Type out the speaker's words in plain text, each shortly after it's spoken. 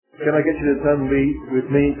can I get you to turn with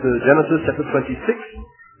me to Genesis chapter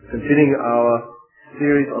 26, continuing our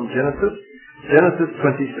series on Genesis. Genesis 26,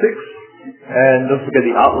 and don't forget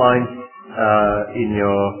the outline in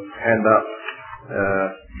your handout,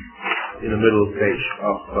 in the middle page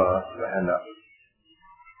of the handout.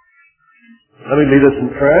 Let me lead us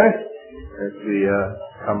in prayer as we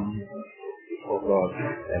come before God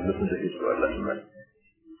and listen to His word. Let's pray.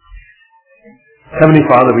 Heavenly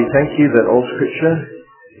Father, we thank you that all Scripture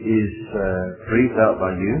is breathed out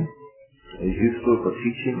by you, is useful for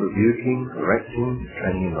teaching, rebuking, correcting,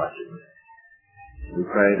 training in righteousness. We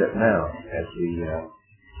pray that now, as we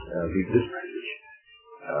read this passage,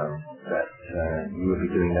 that you will be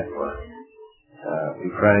doing that for us. We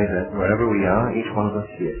pray that wherever we are, each one of us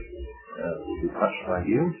here will be touched by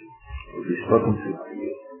you, will be spoken to by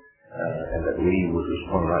you, and that we will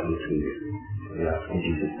respond rightly to you. We ask in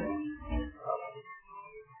Jesus' name.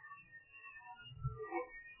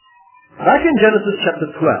 Back in Genesis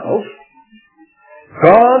chapter 12,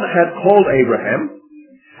 God had called Abraham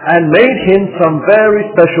and made him some very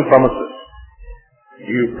special promises.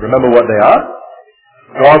 You remember what they are?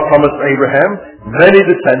 God promised Abraham many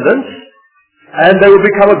descendants, and they would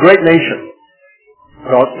become a great nation,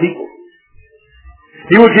 God's people.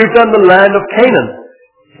 He would give them the land of Canaan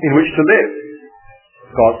in which to live,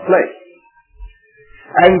 God's place.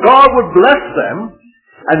 And God would bless them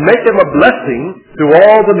and make them a blessing to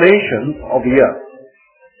all the nations of the earth.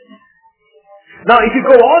 Now, if you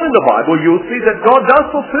go on in the Bible, you'll see that God does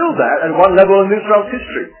fulfill that at one level in Israel's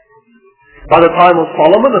history. By the time of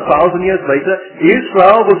Solomon, 1,000 years later,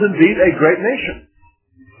 Israel was indeed a great nation,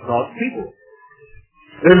 God's people.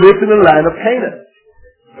 They lived in the land of Canaan,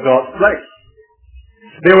 God's place.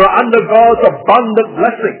 They were under God's abundant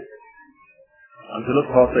blessing, until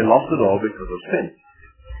of course they lost it all because of sin.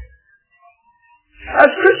 As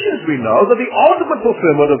Christians, we know that the ultimate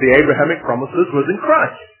fulfillment of the Abrahamic promises was in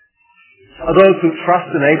Christ. Those who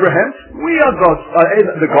trust in Abraham, we are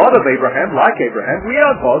the God of Abraham, like Abraham, we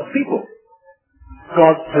are God's people.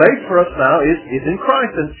 God's place for us now is in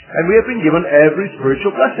Christ, and we have been given every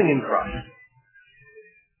spiritual blessing in Christ.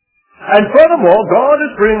 And furthermore, God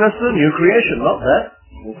is bringing us to a new creation, not that.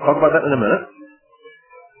 We'll talk about that in a minute.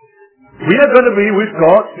 We are going to be with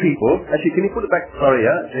God's people. Actually, can you put it back? Sorry,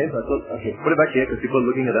 James, I thought, okay, put it back here because people are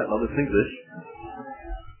looking at that, not listening to this.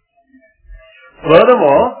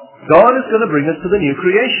 Furthermore, God is going to bring us to the new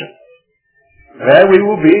creation, where we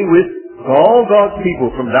will be with all God's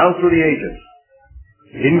people from down through the ages,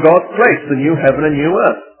 in God's place, the new heaven and new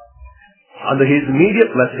earth, under His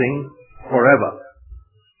immediate blessing forever.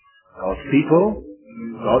 God's people,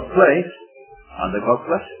 God's place, under God's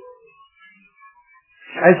blessing.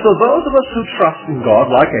 And so those of us who trust in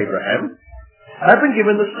God, like Abraham, have been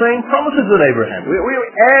given the same promises as Abraham. We are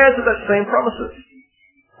heirs of that same promises.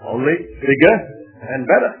 Only bigger and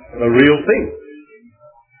better. The real thing.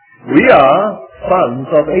 We are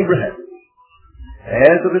sons of Abraham.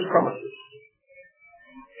 Heirs of his promises.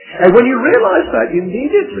 And when you realize that,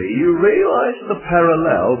 immediately you realize the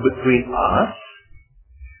parallel between us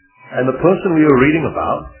and the person we were reading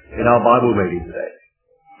about in our Bible reading today.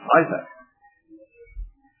 Isaac.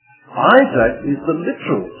 Isaac is the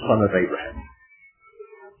literal son of Abraham.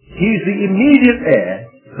 He is the immediate heir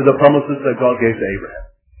to the promises that God gave to Abraham.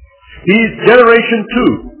 He is generation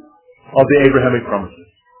 2 of the Abrahamic promises.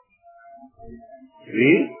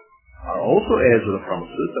 We are also heirs of the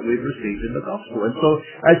promises that we've received in the gospel. And so,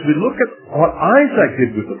 as we look at what Isaac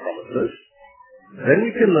did with the promises, then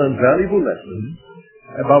we can learn valuable lessons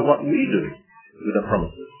about what we do with the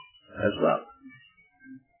promises as well.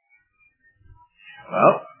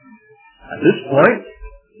 Well, at this point,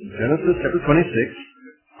 in Genesis chapter 26,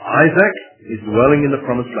 Isaac is dwelling in the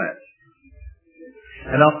promised land.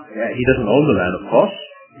 And now, he doesn't own the land, of course.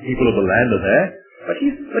 People of the land are there, but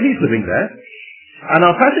he's living there. And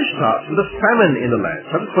our passage starts with a famine in the land.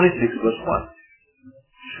 Chapter 26, verse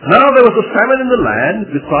 1. Now there was a famine in the land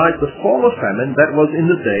besides the former famine that was in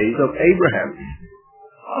the days of Abraham.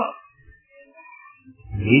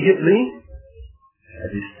 Immediately, as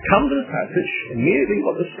we come to the passage, immediately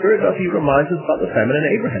what the Spirit does, He reminds us about the famine in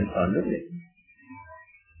Abraham's time, doesn't He?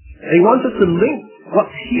 And He wants us to link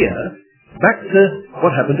what's here back to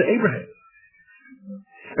what happened to Abraham.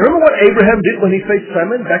 Remember what Abraham did when he faced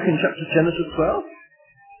famine back in chapter Genesis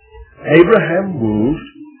 12? Abraham moved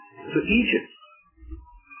to Egypt.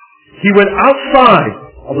 He went outside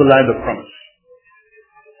of the land of promise.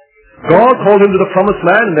 God called him to the promised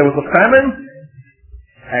land, and there was a famine,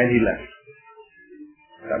 and he left.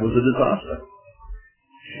 That was a disaster.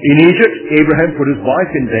 In Egypt, Abraham put his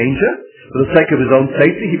wife in danger. For the sake of his own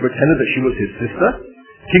safety, he pretended that she was his sister.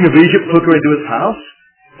 King of Egypt took her into his house.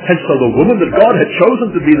 And so the woman that God had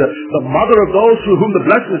chosen to be the mother of those through whom the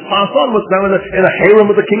blessing is passed on was now in a harem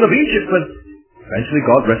of the king of Egypt. But eventually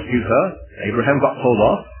God rescued her. Abraham got told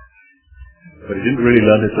off. But he didn't really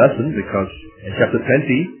learn his lesson, because in chapter 20,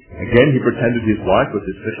 again he pretended his wife was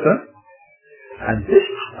his sister. And this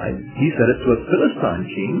time he said it to a Philistine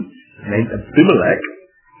king named Abimelech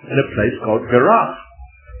in a place called Gerar.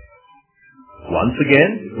 Once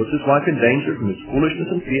again, he puts his wife in danger from his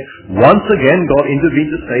foolishness and fear. Once again, God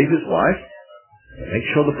intervened to save his wife, to make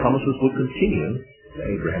sure the promises will continue to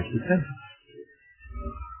Abraham's descendants.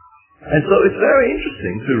 And so it's very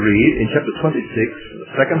interesting to read in chapter 26,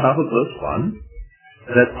 the second half of verse 1,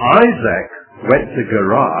 that Isaac went to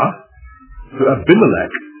Gerar to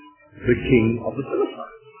Abimelech, the king of the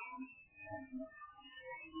Philistines.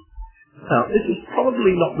 Now, this is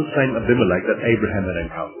probably not the same Abimelech that Abraham had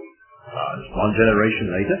encountered. It's one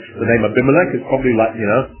generation later. The name Abimelech is probably like,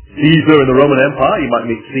 Caesar in the Roman Empire. You might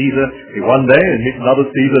meet Caesar one day and meet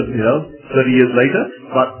another Caesar, 30 years later.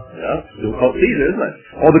 But, still called Caesar, isn't it?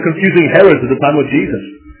 Or the confusing Herods at the time of Jesus.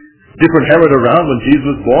 Different Herod around when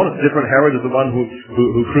Jesus was born. A different Herod is the one who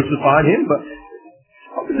crucified him. But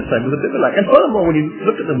it's probably the same with Abimelech. And furthermore, when you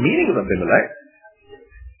look at the meaning of Abimelech,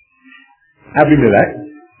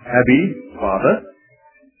 Abi, father,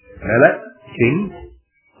 Melech, king.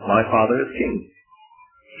 My father is king.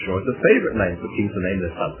 Sure, it's a favorite name for kings to name their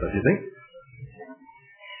sons, don't you think?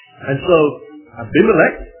 And so,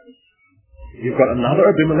 Abimelech, you've got another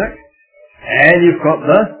Abimelech, and you've got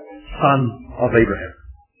the son of Abraham.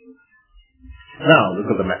 Now, look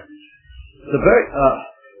at the map.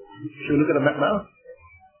 Should we look at the map now?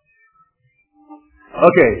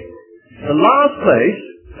 Okay, the last place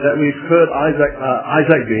that we've heard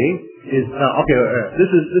Isaac being is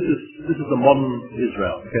this is the modern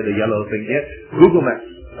Israel. Okay, the yellow thing here. Google Maps.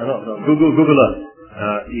 Google Earth.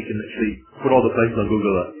 You can actually put all the places on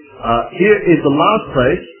Google Earth. Here is the last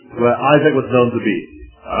place where Isaac was known to be.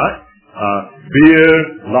 Alright?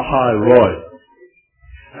 Beer Lahai Roy.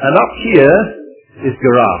 And up here is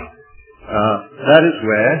Gerar. That is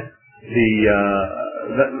where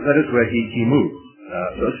that is where he moved.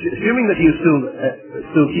 So assuming that he is still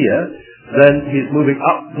here, then he's moving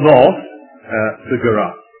up north to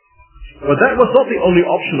Gerar. But that was not the only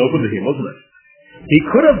option open to him, wasn't it? He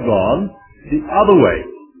could have gone the other way.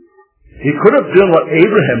 He could have done what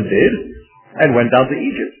Abraham did and went down to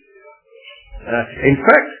Egypt. In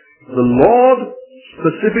fact, the Lord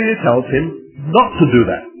specifically tells him not to do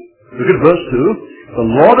that. Look at verse 2. The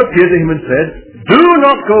Lord appeared to him and said, "Do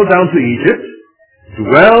not go down to Egypt.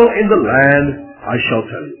 Dwell in the land I shall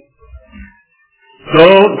tell you."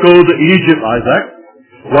 Don't go to Egypt, Isaac.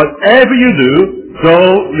 Whatever you do,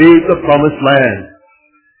 don't leave the promised land.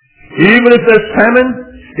 Even if there's famine,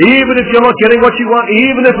 even if you're not getting what you want,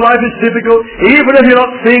 even if life is difficult, even if you're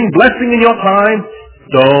not seeing blessing in your time,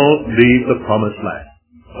 don't leave the promised land.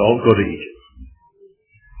 Don't go to Egypt.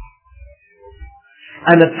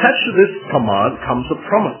 And attached to this command comes a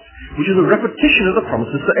promise, which is a repetition of the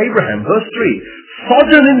promises to Abraham. Verse 3,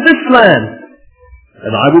 "Sojourn in this land,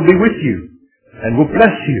 and I will be with you, and will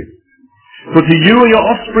bless you. For to you and your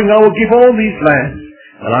offspring I will give all these lands,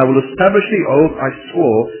 and I will establish the oath I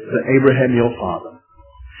swore to Abraham your father.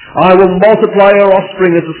 I will multiply your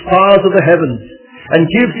offspring as the stars of the heavens, and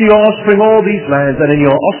give to your offspring all these lands, and in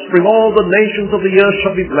your offspring all the nations of the earth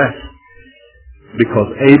shall be blessed.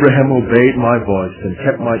 Because Abraham obeyed my voice and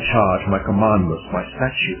kept my charge, my commandments, my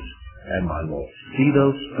statutes, and my laws." See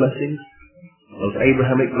those blessings? Those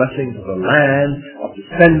Abrahamic blessings of the land, of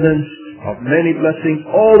descendants, of many blessings.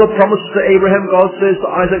 All the promises to Abraham, God says to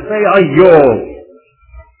Isaac, they are yours.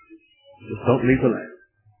 Just don't leave the land.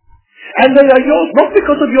 And they are yours not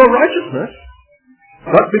because of your righteousness,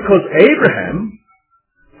 but because Abraham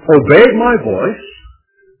obeyed my voice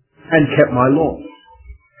and kept my laws.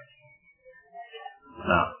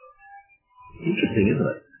 Now, interesting, isn't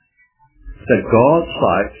it? That God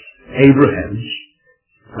cites Abraham's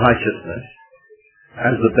righteousness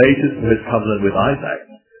as the basis for his covenant with Isaac,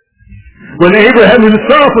 when Abraham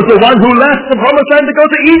himself was the one who left the promised land to go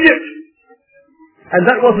to Egypt. And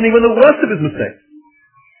that wasn't even the worst of his mistakes.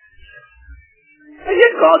 And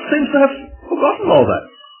yet God seems to have forgotten all that.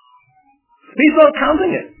 He's not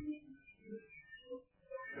counting it.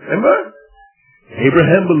 Remember?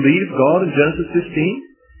 Abraham believed God in Genesis 15,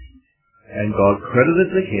 and God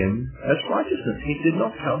credited to him as righteousness. He did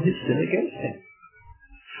not count his sin against him.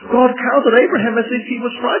 God counted Abraham as if he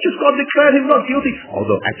was righteous. God declared him not guilty.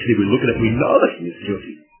 Although actually we look at it, we know that he is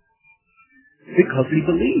guilty. Because he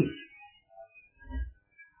believed.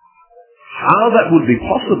 How that would be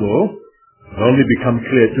possible will only become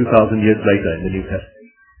clear 2,000 years later in the New Testament.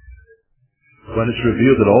 when it's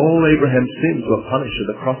revealed that all Abraham's sins were punished at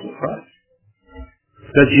the cross of Christ.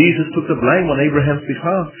 That Jesus took the blame on Abraham's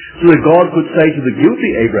behalf, so that God could say to the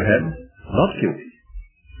guilty Abraham, not guilty.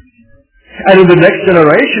 And in the next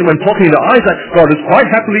generation, when talking to Isaac, God is quite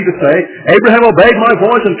happily to say, Abraham obeyed my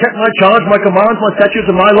voice and kept my charge, my commands, my statutes,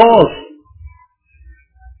 and my laws.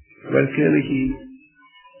 When clearly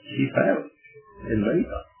he failed in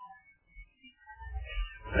later.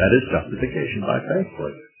 That is justification by faith for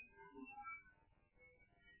you.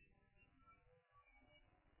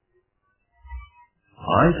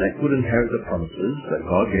 Isaac would inherit the promises that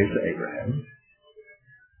God gave to Abraham.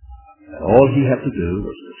 And all he had to do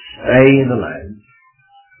was to stay in the land,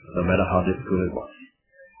 no matter how difficult it was.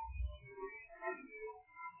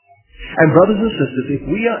 And brothers and sisters, if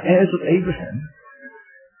we are heirs of Abraham,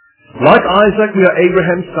 like Isaac, we are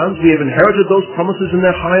Abraham's sons. We have inherited those promises in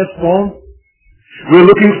their highest form. We're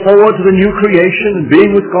looking forward to the new creation and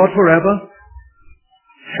being with God forever.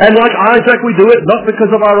 And like Isaac, we do it not because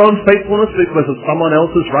of our own faithfulness, but because of someone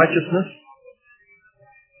else's righteousness.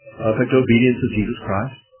 Perfect obedience to Jesus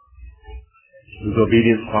Christ, whose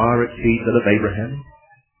obedience far exceeds that of Abraham.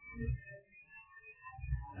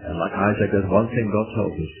 And like Isaac, there's one thing God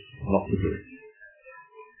tells us not to do.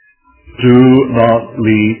 Do not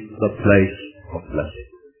leave the place of blessing.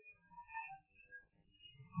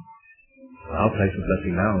 Our place of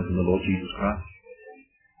blessing now is in the Lord Jesus Christ.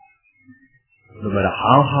 No matter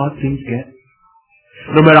how hard things get,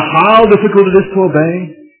 no matter how difficult it is to obey,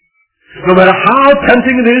 no matter how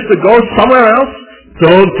tempting it is to go somewhere else,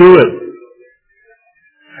 don't do it.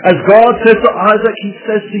 As God says to Isaac, He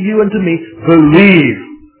says to you and to me, believe,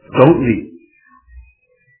 don't leave.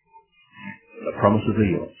 The promises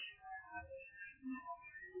are yours.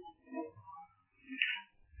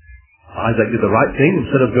 Isaac did the right thing.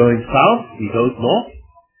 Instead of going south, he goes north.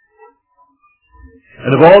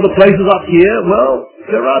 And of all the places up here, well,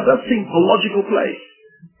 Gerar does seem a logical place.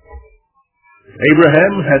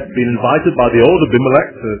 Abraham had been invited by the old Abimelech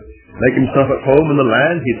to make himself at home in the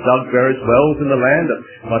land. He dug various wells in the land that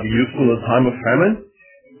might be useful in a time of famine.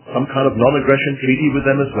 Some kind of non-aggression treaty with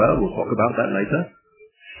them as well. We'll talk about that later.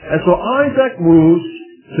 And so Isaac moves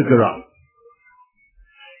to Gerar.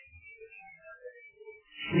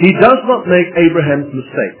 He does not make Abraham's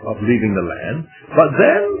mistake of leaving the land, but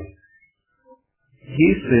then he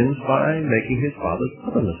sins by making his father's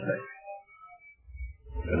other mistake.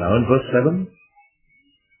 So now in verse 7,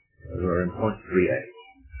 we're in point 3a.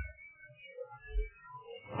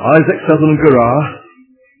 Isaac settled in Gerar,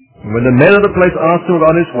 and when the men of the place asked him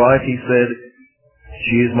about his wife, he said,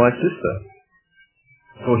 she is my sister.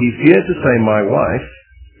 For he feared to say my wife,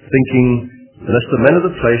 thinking, lest the men of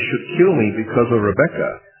the place should kill me because of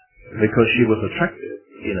Rebekah, because she was attractive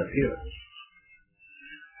in appearance.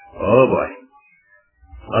 Oh boy.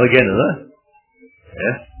 Not again, is it?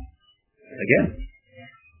 Yes. Again.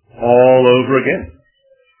 All over again.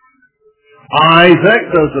 Isaac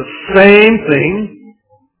does the same thing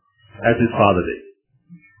as his father did.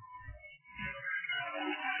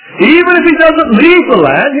 Even if he doesn't leave the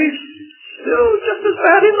land, he's still just as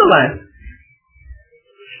bad in the land.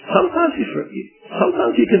 Sometimes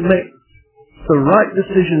you can make the right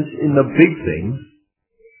decisions in the big things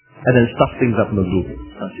and then stuff things up in the little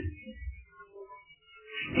things, can't you?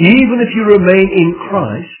 Even if you remain in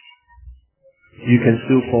Christ, you can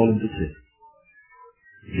still fall into sin.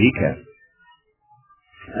 Be careful.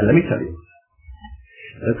 And let me tell you,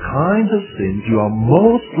 the kinds of sins you are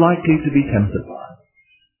most likely to be tempted by,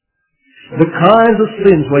 the kinds of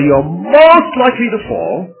sins where you are most likely to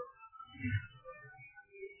fall,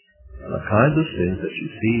 are the kinds of sins that you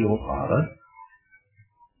see your father,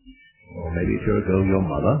 or maybe if you're a girl, your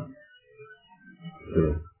mother,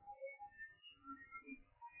 doing.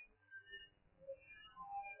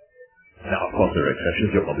 Now, of course, there are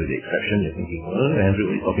exceptions. You're probably the exception. You're thinking, Andrew,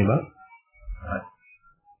 what are you talking about? Right.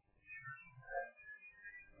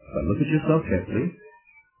 But look at yourself carefully.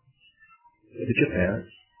 Look at your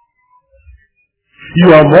parents.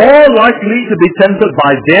 You are more likely to be tempted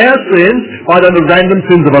by their sins than the random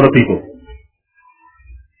sins of other people.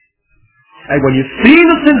 And when you see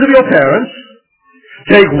the sins of your parents,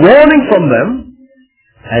 take warning from them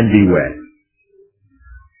and beware.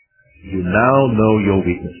 You now know your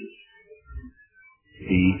weaknesses.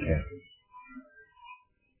 Be careful.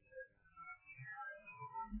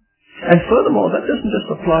 And furthermore, that doesn't just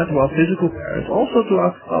apply to our physical parents, also to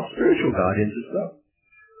our spiritual guardians as well.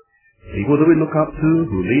 People that we look up to,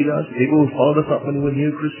 who lead us, people who followed us up when we were new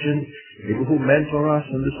Christians, people who mentor us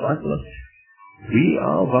and disciple us. We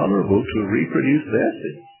are vulnerable to reproduce their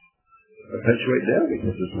sins, perpetuate their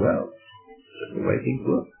weakness as well. It's just the way things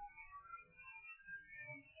work.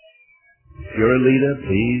 If you're a leader,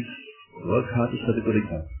 please work hard to set a good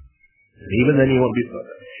example. And even then you won't be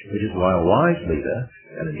perfect. Which is why a wise leader,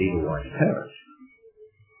 and indeed a wise parent,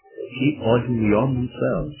 keep pointing beyond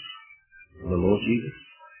themselves to the Lord Jesus,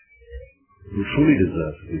 who truly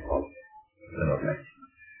deserves to be followed and obeyed.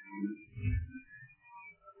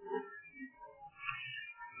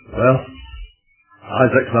 Well,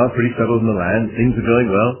 Isaac's now pretty settled in the land. Things are going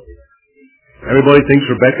well. Everybody thinks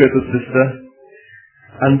Rebekah is his sister.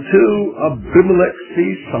 Until Abimelech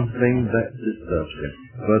sees something that disturbs him.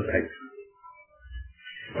 Verse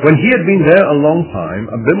 8. When he had been there a long time,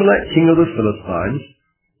 Abimelech, king of the Philistines,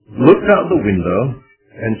 looked out the window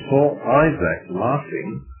and saw Isaac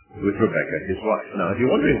laughing with Rebekah, his wife. Now, if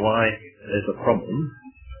you're wondering why there's a problem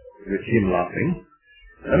with him laughing,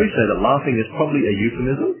 let me say that laughing is probably a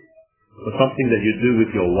euphemism for something that you do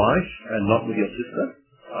with your wife and not with your sister.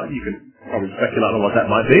 You can probably speculate on what that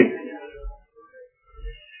might be.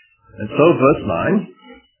 And so, verse 9,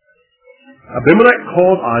 Abimelech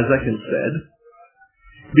called Isaac and said,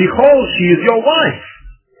 "Behold, she is your wife.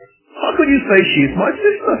 How could you say she is my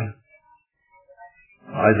sister?"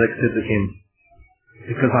 Isaac said to him,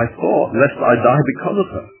 "Because I thought lest I die because of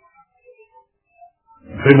her."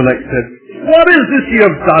 Abimelech said, "What is this you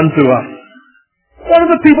have done to us? One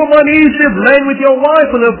of the people might easily have lain with your wife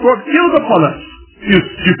and have brought guilt upon us, you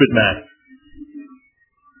stupid man."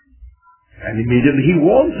 And immediately he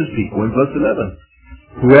warns his people in verse 11,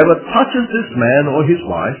 "Whoever touches this man or his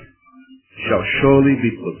wife shall surely be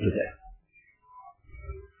put to death."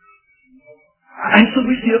 And so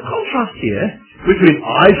we see a contrast here between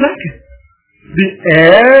Isaac, the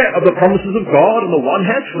heir of the promises of God on the one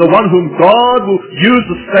hand, the one whom God will use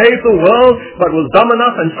to save the world, but was dumb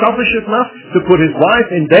enough and selfish enough to put his wife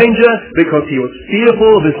in danger because he was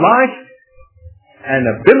fearful of his life, and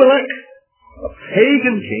Abimelech, a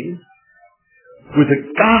pagan king, with a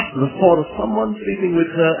gasp at the thought of someone sleeping with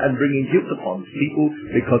her and bringing guilt upon his people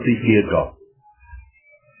because he feared God.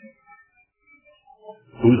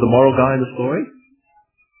 Who's the moral guy in the story?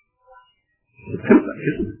 It's Abimelech,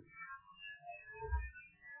 isn't it?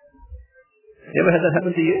 You ever had that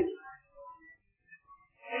happen to you?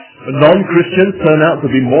 When non-Christians turn out to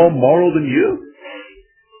be more moral than you?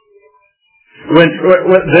 When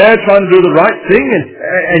they're trying to do the right thing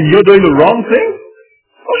and you're doing the wrong thing?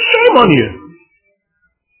 Oh, shame on you!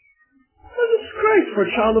 What a disgrace for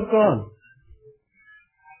a child of God.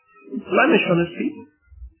 Blemish on his people.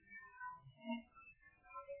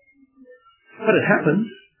 But it happens.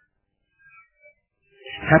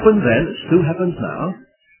 Happened then, it still happens now.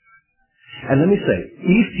 And let me say,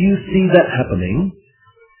 if you see that happening,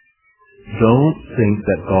 don't think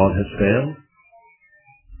that God has failed.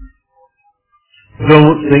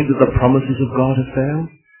 Don't think that the promises of God have failed.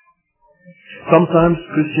 Sometimes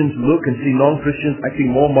Christians look and see non-Christians acting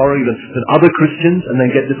more morally than other Christians and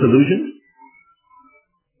then get disillusioned.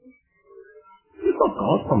 It's not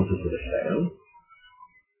God's promises that have failed.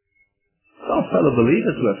 It's our fellow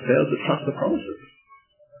believers who have failed to trust the promises.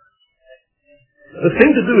 The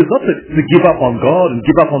thing to do is not to give up on God and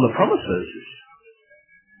give up on the promises.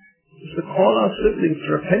 It's to call our siblings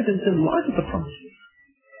to repentance in light of the promises.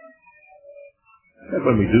 And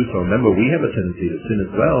when we do so, remember, we have a tendency to sin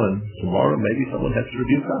as well, and tomorrow maybe someone has to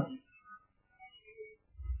rebuke us.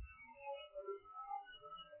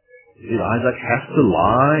 Did Isaac have to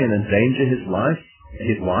lie and endanger his wife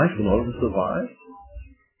in order to survive?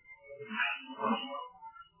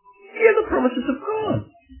 Hear the promises of God.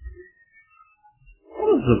 The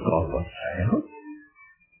promises of God won't fail.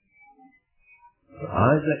 But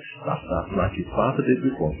Isaac stuffed up like his father did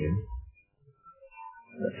before him.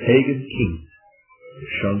 The pagan king is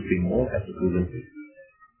shown to be more ethical than he.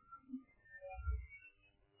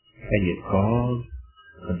 And yet God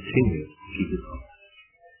continues to keep his promise.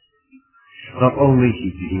 Not only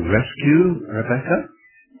did he rescue Rebekah,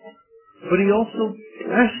 but he also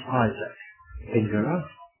blessed Isaac in Gerar.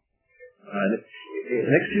 And in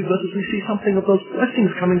the next few verses we see something of those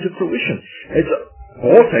blessings coming to fruition. It's a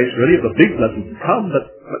foretaste really of the big blessings to come, but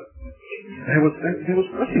there was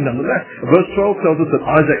blessing nonetheless. Verse 12 tells us that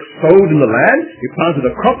Isaac sowed in the land. He planted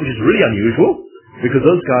a crop, which is really unusual, because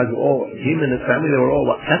those guys were all, him and his family, they were all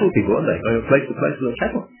cattle people, weren't they? Going from place to place with their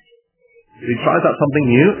cattle. So he tries out something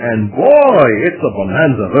new, and boy, it's a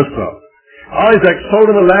bonanza. Verse 12. Isaac sowed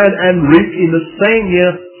in the land and reaped in the same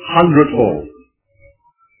year 100-fold.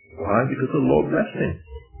 Why? Because the Lord blessed him.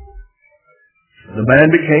 The man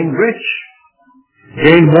became rich,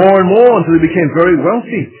 gained more and more until he became very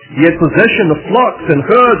wealthy. He had possession of flocks and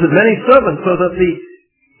herds and many servants, so that the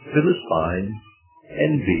Philistines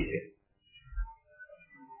envied him.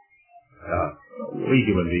 We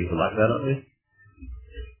human beings are like that, aren't we?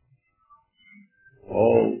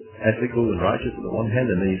 all ethical and righteous on the one hand,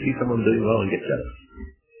 and then you see someone doing well and get jealous.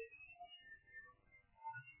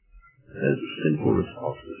 There's a sinful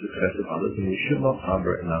response to the success of others, and we should not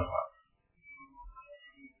harbor it in our hearts.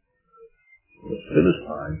 The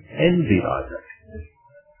Philistines envied Isaac.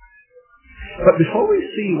 But before we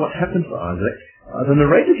see what happened to Isaac, the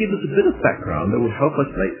narrator gives us a bit of background that will help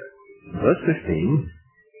us later. Verse 15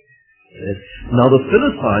 says, "Now the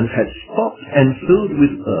Philistines had stopped and filled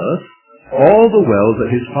with earth all the wells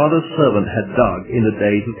that his father's servant had dug in the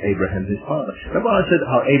days of Abraham his father." Remember I said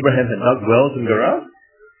how Abraham had dug wells in Gerar?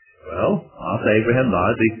 Well, after Abraham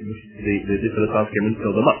died, the Philistines came and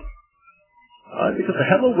filled them up. Because to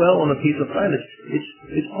have a well on a piece of land,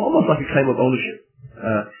 it's almost like a claim of ownership.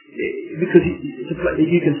 Because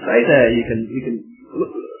you can stay there, you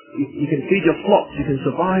can feed your flocks, you can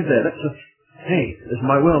survive there. Hey, this is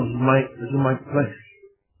my well, this is my place.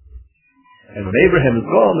 And when Abraham is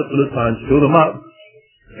gone, the Philistines fill them up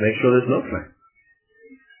to make sure there's no claim.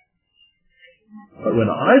 But when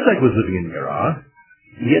Isaac was living in Gerar,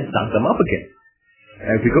 he had dug them up again.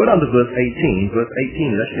 And if we go down to verse 18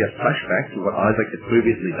 is actually a flashback to what Isaac had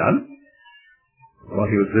previously done while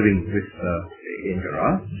he was living in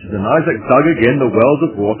Gerar. Then Isaac dug again the wells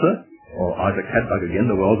of water, or Isaac had dug again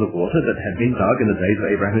the wells of water that had been dug in the days of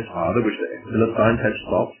Abraham his father, which the Philistines had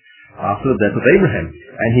stopped after the death of Abraham.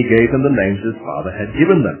 And he gave them the names his father had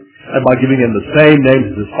given them. And by giving them the same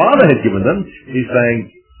names as his father had given them, he's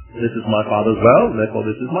saying, this is my father's well, therefore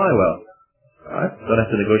this is my well. Right? Don't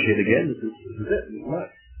have to negotiate again. This is it. This is mine.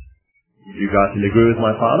 You guys can agree with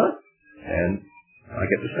my father, and I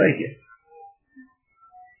get to stay here.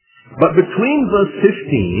 But between verse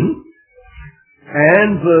 15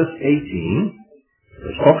 and verse 18,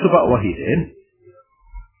 which talks about what he did,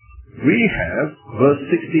 we have verse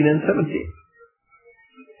 16 and 17.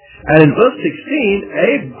 And in verse 16,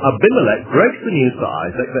 Abimelech breaks the news to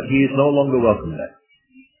Isaac that he is no longer welcome there.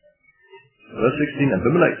 Verse 16,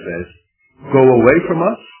 Abimelech says, "Go away from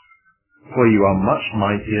us, for you are much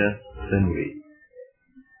mightier than we."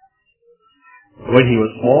 When he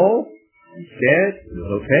was small and scared, it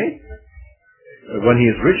was okay. But when he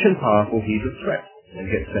is rich and powerful, he's a threat and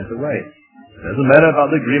gets sent away. It doesn't matter about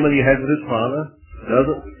the agreement he has with his father.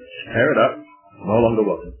 Doesn't tear it up. No longer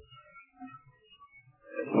welcome.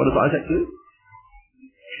 What does Isaac do?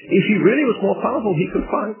 If he really was more powerful, he could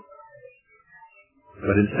fight.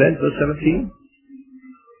 But instead, verse 17,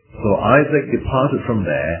 "So Isaac departed from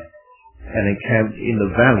there and encamped in the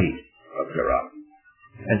valley of Gerar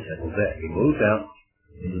and settled there." He moved out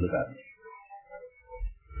into the valley.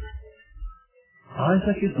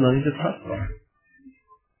 Isaac is learning to trust God.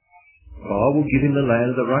 God will give him the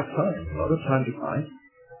land at the right time. Not a time to fight.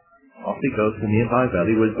 Off he goes to a nearby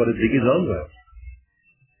valley where he's got to dig his own well.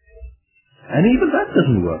 And even that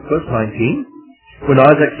doesn't work. Verse 19, "When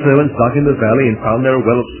Isaac's servants dug in the valley and found there a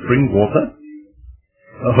well of spring water,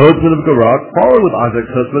 the herdsmen of Gerar quarreled with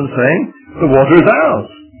Isaac's husband, saying, 'The water is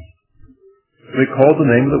ours.' So he called the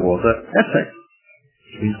name of the water Esek,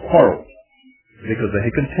 which means quarrel, because they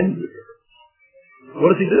had contended. What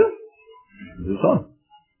does he do? He moves on.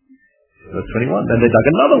 Verse 21, "Then they dug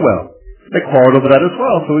another well. They quarreled over that as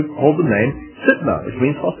well, so he called the name Sitnah, which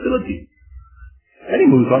means hostility. And he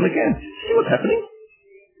moves on again. See what's happening?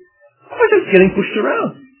 Isaac's getting pushed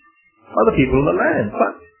around. Other people in the land,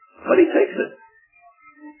 but he takes it.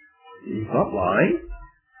 He's not lying.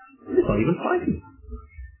 He's not even fighting.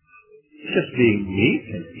 He's just being meek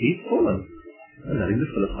and peaceful and letting the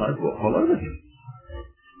Philistines walk all over him.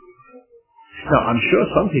 Now, I'm sure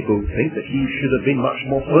some people think that he should have been much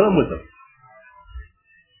more firm with them.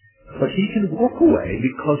 But he can walk away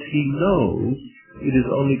because he knows it is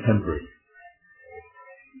only temporary.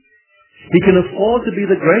 He can afford to be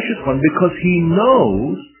the gracious one because he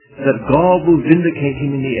knows that God will vindicate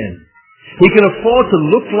him in the end. He can afford to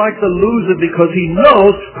look like the loser because he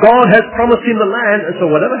knows God has promised him the land, and so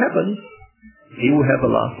whatever happens, he will have the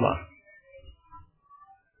last laugh.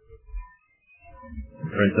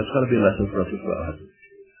 Friends, that's got to be a lesson for us as well, hasn't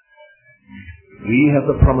it? We have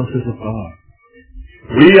the promises of God.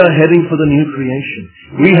 We are heading for the new creation.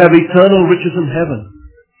 We have eternal riches in heaven.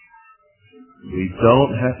 We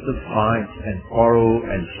don't have to fight and quarrel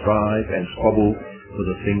and strive and squabble for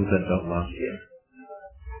the things that don't last here.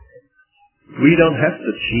 We don't have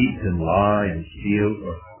to cheat and lie and steal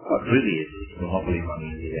for what really is monopoly money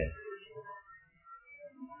in the end.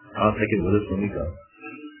 I'll take it with us when we go.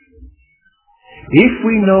 If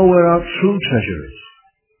we know where our true treasure is,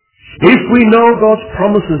 if we know God's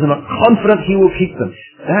promises and are confident He will keep them,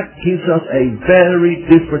 that gives us a very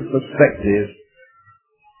different perspective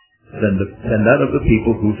than that of the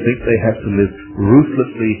people who think they have to live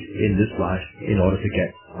ruthlessly in this life in order to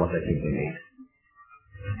get what they think they need.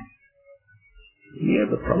 We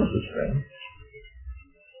have the promises, friends.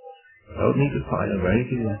 Don't need to fight over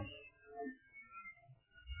anything else.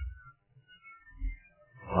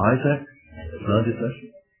 Isaac learned his lesson.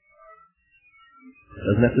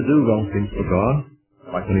 Doesn't have to do wrong things for God,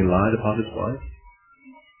 like when he lied about his wife.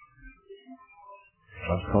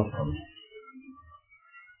 Trust God's promises.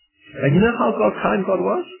 And you know how kind God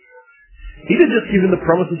was? He didn't just give him the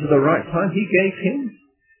promises at the right time. He gave him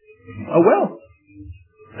a well.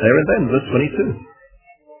 There and then, verse 22.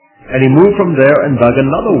 And he moved from there and dug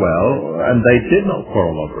another well, and they did not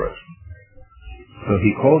quarrel over it. So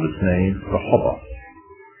he called its name Rehoboth,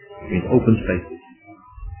 means open spaces,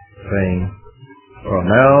 saying, For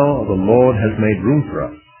now the Lord has made room for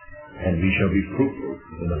us, and we shall be fruitful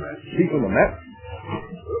in the land. See from the map?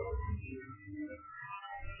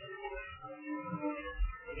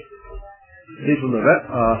 See from the map?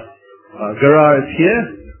 Gerar is here,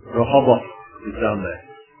 Rehoboth is down there.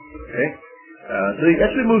 Okay? So he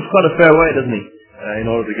actually moves quite a fair way, doesn't he, in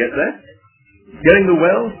order to get there. Getting the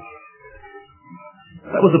well,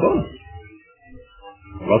 that was a bonus.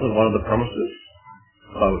 It wasn't one of the promises,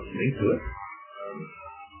 but I was linked to it.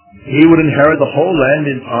 He would inherit the whole land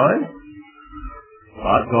in time,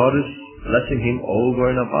 but God is blessing him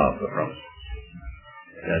over and above the promise.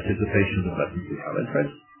 In anticipation of the blessings we have. And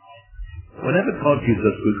friends, whenever God gives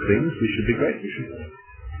us good things, we should be grateful, shouldn't we?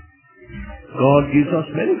 God gives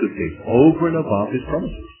us many good things over and above his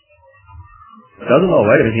promises. He doesn't know,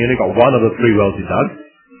 wait a minute, he only got one of the 3 wells he dug.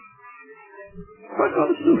 But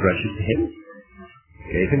God is still gracious to him.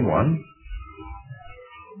 Gave him one.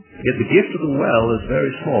 Yet the gift of the well is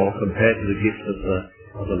very small compared to the gift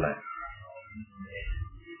of the land.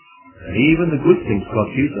 And even the good things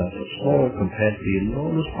God gives us are small compared to the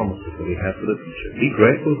enormous promises that we have for the future. Be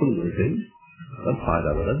grateful for the little things. Don't fight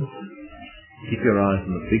over them. Keep your eyes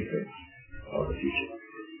on the big things of the future.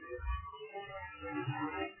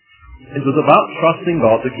 It was about trusting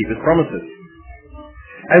God to keep his promises.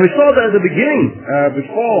 And we saw that at the beginning,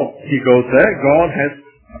 before he goes there, God has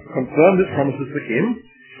confirmed his promises to him.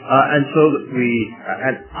 And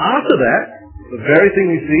after that, the very thing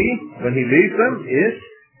we see when he leaves them is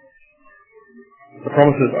the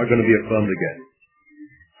promises are going to be affirmed again.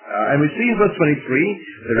 And we see in verse 23,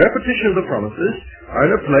 the repetition of the promises are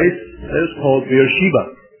in a place that is called Beersheba.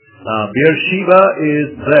 Beersheba is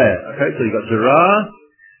there. Okay, so you got Gerar,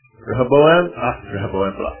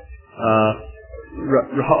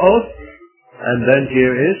 Rehoboth, and then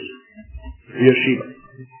here is Beersheba.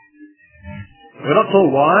 We're not told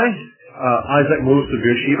why Isaac moved to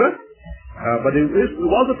Beersheba, but it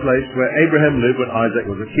was a place where Abraham lived when Isaac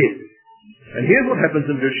was a kid. And here's what happens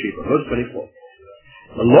in Beersheba, verse 24.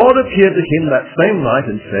 The Lord appeared to him that same night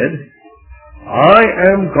and said, I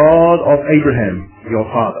am God of Abraham, your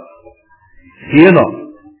father. Fear not,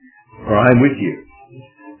 for I am with you,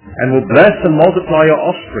 and will bless and multiply your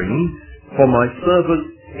offspring for my servant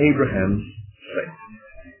Abraham's sake.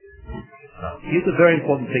 Now, here's a very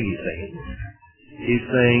important thing he's saying. He's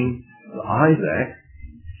saying to Isaac,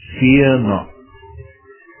 fear not.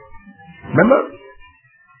 Remember,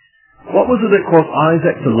 what was it that caused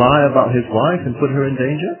Isaac to lie about his wife and put her in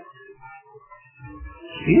danger?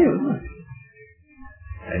 Fear, isn't it?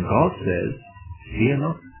 And God says, fear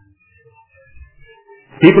not.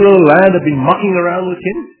 People in the land have been mucking around with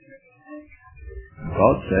him. And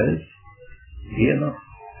God says, fear not.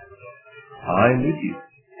 I am with you.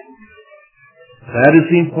 That is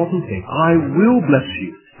the important thing. I will bless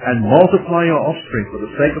you and multiply your offspring for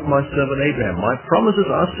the sake of my servant Abraham. My promises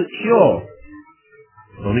are secure.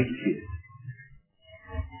 No need to fear.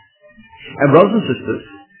 And brothers and sisters,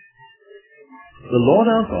 the Lord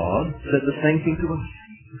our God said the same thing to us.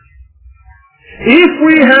 If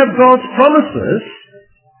we have God's promises,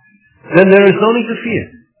 then there is no need to fear.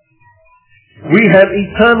 We have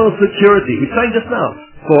eternal security. We sang just now,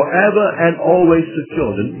 forever and always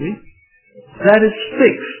secure, didn't we? That is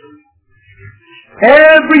fixed.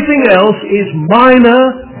 Everything else is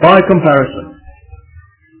minor by comparison.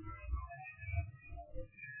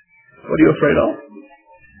 What are you afraid of?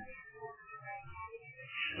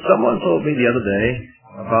 Someone told me the other day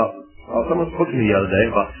someone spoke to me the other day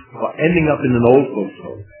about ending up in an old folks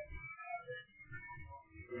home.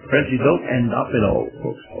 Friends, you don't end up in an old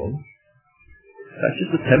folks home. That's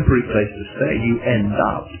just a temporary place to stay. You end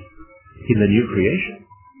up in the new creation.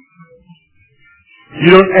 You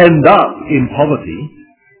don't end up in poverty.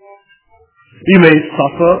 You may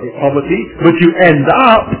suffer poverty, but you end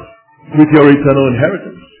up with your eternal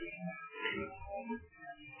inheritance.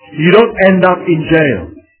 You don't end up in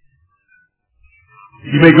jail.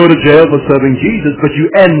 You may go to jail for serving Jesus, but you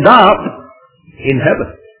end up in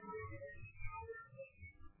heaven.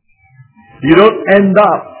 You don't end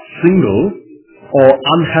up single or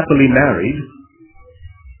unhappily married.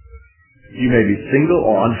 You may be single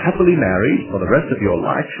or unhappily married for the rest of your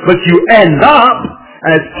life, but you end up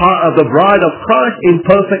as part of the bride of Christ in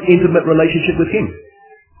perfect, intimate relationship with Him.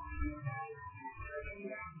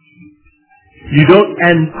 You don't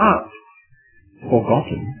end up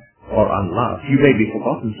forgotten or unloved. You may be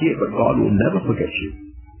forgotten here, but God will never forget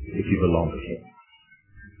you if you belong to Him.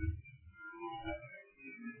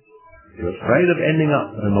 You're afraid of ending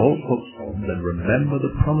up in an old folks' home, then remember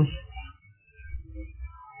the promise.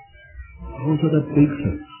 Those are the big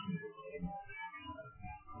things.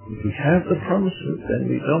 If we have the promises, then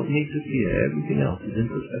we don't need to fear. Everything else is in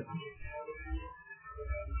perspective.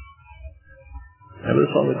 Remember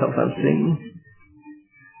the song we sometimes sing?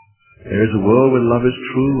 There is a world where love is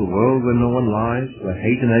true, a world where no one lies, where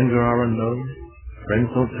hate and anger are unknown, friends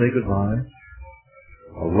don't say goodbye.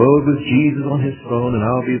 A world with Jesus on His throne, and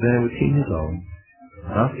I'll be there with Him His own.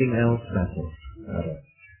 Nothing else matters at all.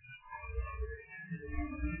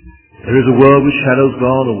 There is a world with shadows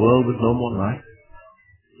gone, a world with no more light.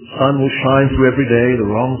 The sun will shine through every day, the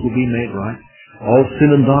wrongs will be made right. All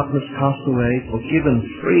sin and darkness cast away, forgiven,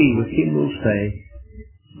 free, with Him will stay.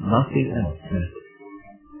 Nothing else matters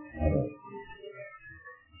at all.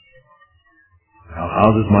 Our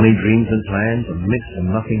houses, money, dreams and plans are mixed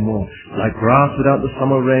and nothing more. Like grass without the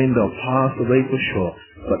summer rain, they'll pass away for sure.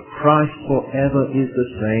 But Christ forever is the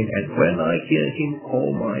same, and when I hear Him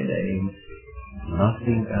call my name,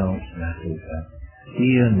 nothing else matters at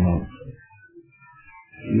here not.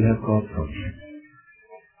 You have God's promise.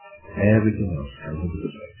 Everything else comes into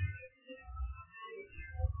perspective.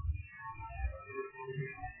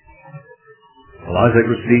 Well, Isaac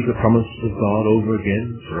received the promise of God over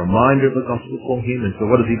again. It's a reminder of the gospel for him. And so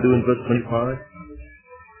what does he do in verse 25?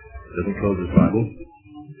 He doesn't close his Bible.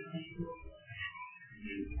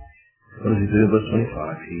 What does he do in verse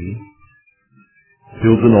 25? He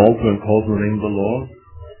builds an altar and calls on the name of the Lord.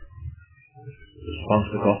 Responds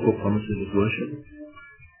to gospel promises of worship.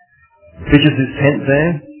 Pitches his tent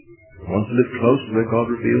there. Wants to live close to where God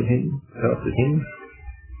revealed himself to him.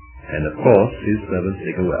 And of course, his servants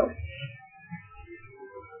dig a well.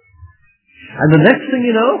 And the next thing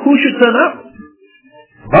you know, who should turn up?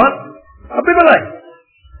 But Abimelech.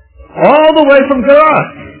 All the way from Gerar.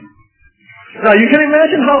 Now you can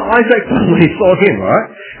imagine how Isaac when he saw him, right?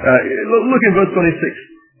 Look in verse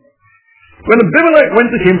 26. When Abimelech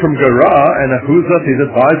went to him from Gerar, and Ahuzzath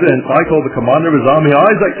his advisor, and Phicol the commander of his army,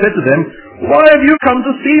 Isaac said to them, "Why have you come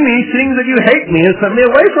to see me, seeing that you hate me and sent me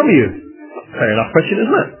away from you?" Fair enough question,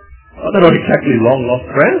 isn't it? Well, they're not exactly long-lost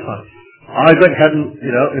friends. Isaac hadn't,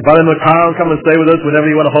 invite him to come and stay with us whenever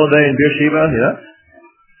you want a holiday in Beersheba,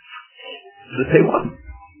 So they won.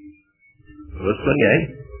 Verse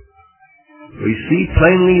 28. We see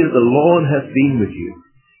plainly that the Lord has been with you.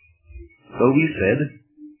 So we said,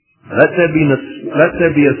 let there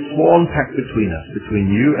be a sworn pact between us,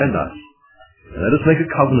 between you and us. And let us make a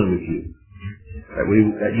covenant with you,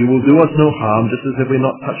 that you will do us no harm, just as if we had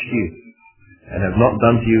not touched you, and have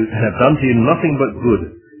done to you nothing but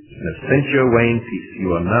good, and have sent you away in peace.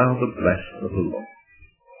 You are now the blessed of the Lord.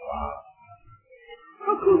 Wow.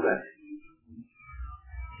 How cool is that?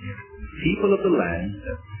 People of the land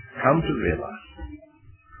have come to realize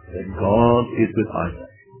that God is with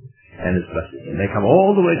Isaac and His blessings. And they come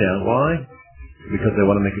all the way down. Why? Because they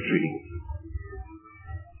want to make a treaty.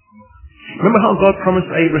 Remember how God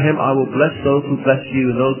promised Abraham, I will bless those who bless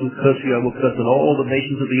you, and those who curse you I will curse, and all the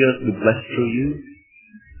nations of the earth will be blessed through you?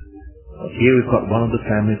 Well, here we've got one of the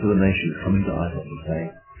families of the nations coming to Isaac and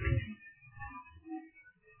saying,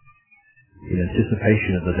 in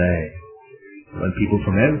anticipation of the day when people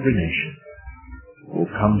from every nation will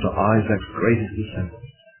come to Isaac's greatest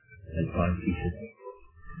descendants and find peace in him.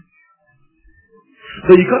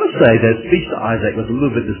 So you've got to say their speech to Isaac was a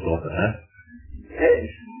little bit distorted, huh? Yes.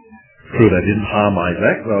 True, they didn't harm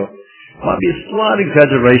Isaac, though it might be a slight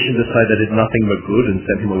exaggeration to say they did nothing but good and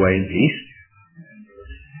sent him away in peace.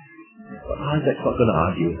 But Isaac's not going to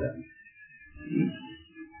argue with them. He's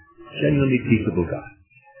a genuinely peaceable guy.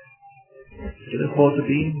 He can afford to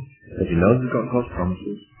be, because he knows he's got God's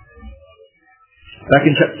promises. Back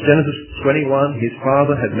in Genesis 21, his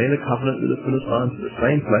father had made a covenant with the Philistines at the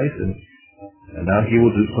same place, and now he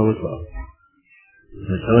will do so as well.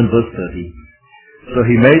 And so in verse 30, so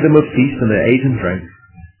he made them a feast, and they ate and drank.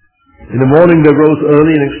 In the morning they rose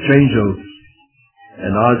early and exchanged oaths,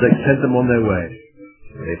 and Isaac sent them on their way.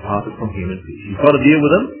 And they parted from him in peace. He's got to deal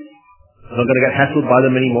with them. He's not going to get hassled by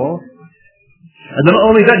them anymore. And then not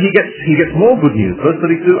only that, he gets more good news. Verse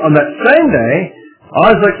 32, on that same day,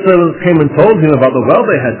 Isaac's servants came and told him about the well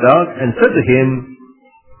they had dug, and said to him,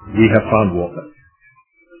 we have found water.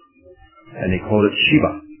 And he called it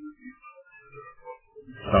Sheba.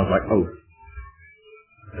 Sounds like oath.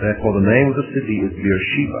 Therefore the name of the city is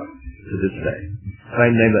Beersheba to this day.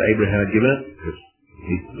 Same name that Abraham had given it, because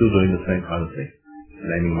he's still doing the same kind of thing,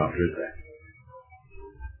 naming him after his death.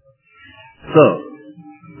 So,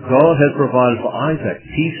 God has provided for Isaac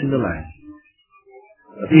peace in the land.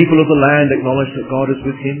 The people of the land acknowledge that God is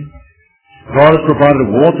with him. God has provided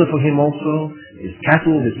water for him also. His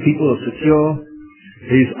cattle, his people are secure.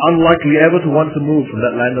 He's unlikely ever to want to move from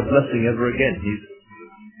that land of blessing ever again.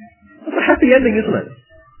 It's a happy ending, isn't it?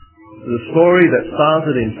 The story that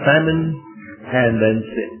started in famine and then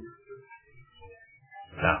sin.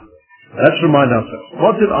 Now, let's remind ourselves.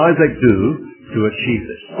 What did Isaac do to achieve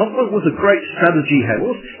this? What was the great strategy he had?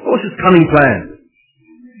 What was his cunning plan?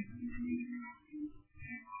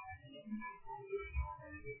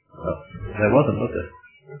 There wasn't, was there?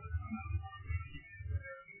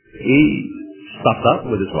 He stuffed up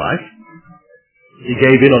with his wife. He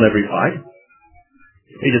gave in on every fight.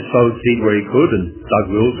 He just sowed seed where he could and dug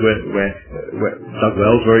wells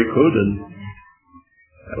where he could, and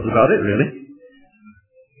that was about it, really.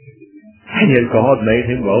 And yet God made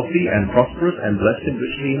him wealthy and prosperous and blessed him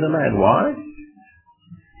richly in the land. Why?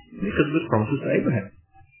 Because of his promises to Abraham.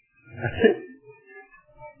 That's it.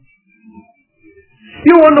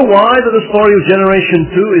 You wonder why that the story of Generation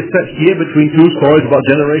 2 is set here between two stories about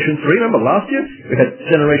Generation 3. Remember last year? We had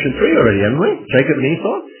Generation 3 already, haven't we? Jacob and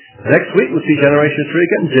Esau. Next week we'll see Generation 3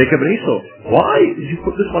 again, Jacob and Esau. Why did you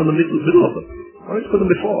put this one in the middle of them? Why did you put them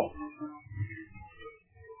before?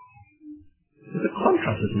 There's a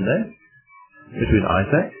contrast, isn't there? Between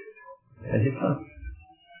Isaac and his son.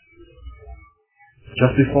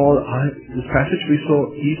 Just before this passage we saw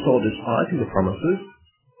Esau despising the promises,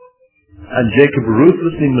 and Jacob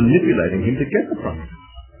ruthlessly manipulating him to get the promise.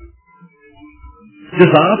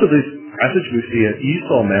 Just after this passage, we see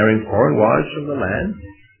Esau marrying foreign wives from the land,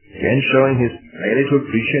 again showing his failure to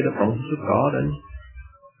appreciate the promises of God, and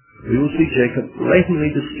we will see Jacob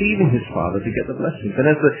blatantly deceiving his father to get the blessings. And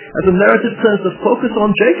as the narrative turns to focus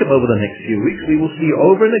on Jacob over the next few weeks, we will see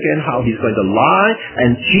over and again how he's going to lie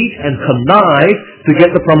and cheat and connive to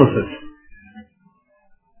get the promises.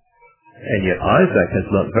 And yet Isaac has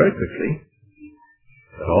learned very quickly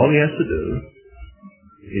that all he has to do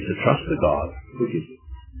is to trust the God who gives it.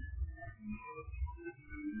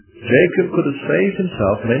 Jacob could have saved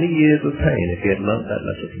himself many years of pain if he had learnt that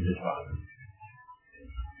lesson from his father.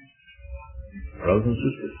 Brothers and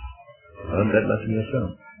sisters, learn that lesson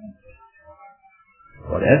yourself.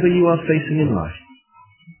 Whatever you are facing in life,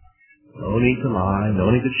 no need to lie,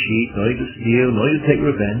 no need to cheat, no need to steal, no need to take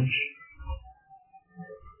revenge.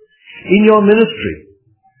 In your ministry,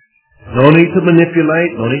 no need to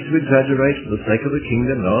manipulate, no need to exaggerate for the sake of the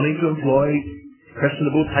kingdom, no need to employ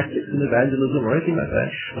questionable tactics in evangelism or anything like that.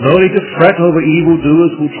 No need to fret over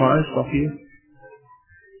evildoers who try and stop you.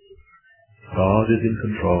 God is in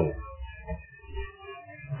control.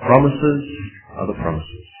 Promises are the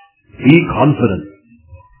promises. Be confident.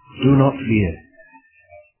 Do not fear.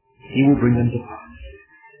 He will bring them to pass.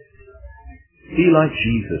 Be like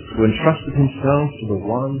Jesus, who entrusted himself to the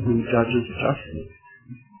one who judges justly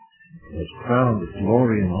and is crowned with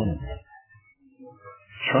glory and honor.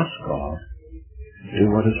 Trust God. Do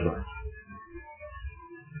what is right.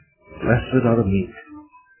 Blessed are the meek,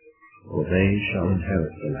 for they shall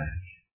inherit the land.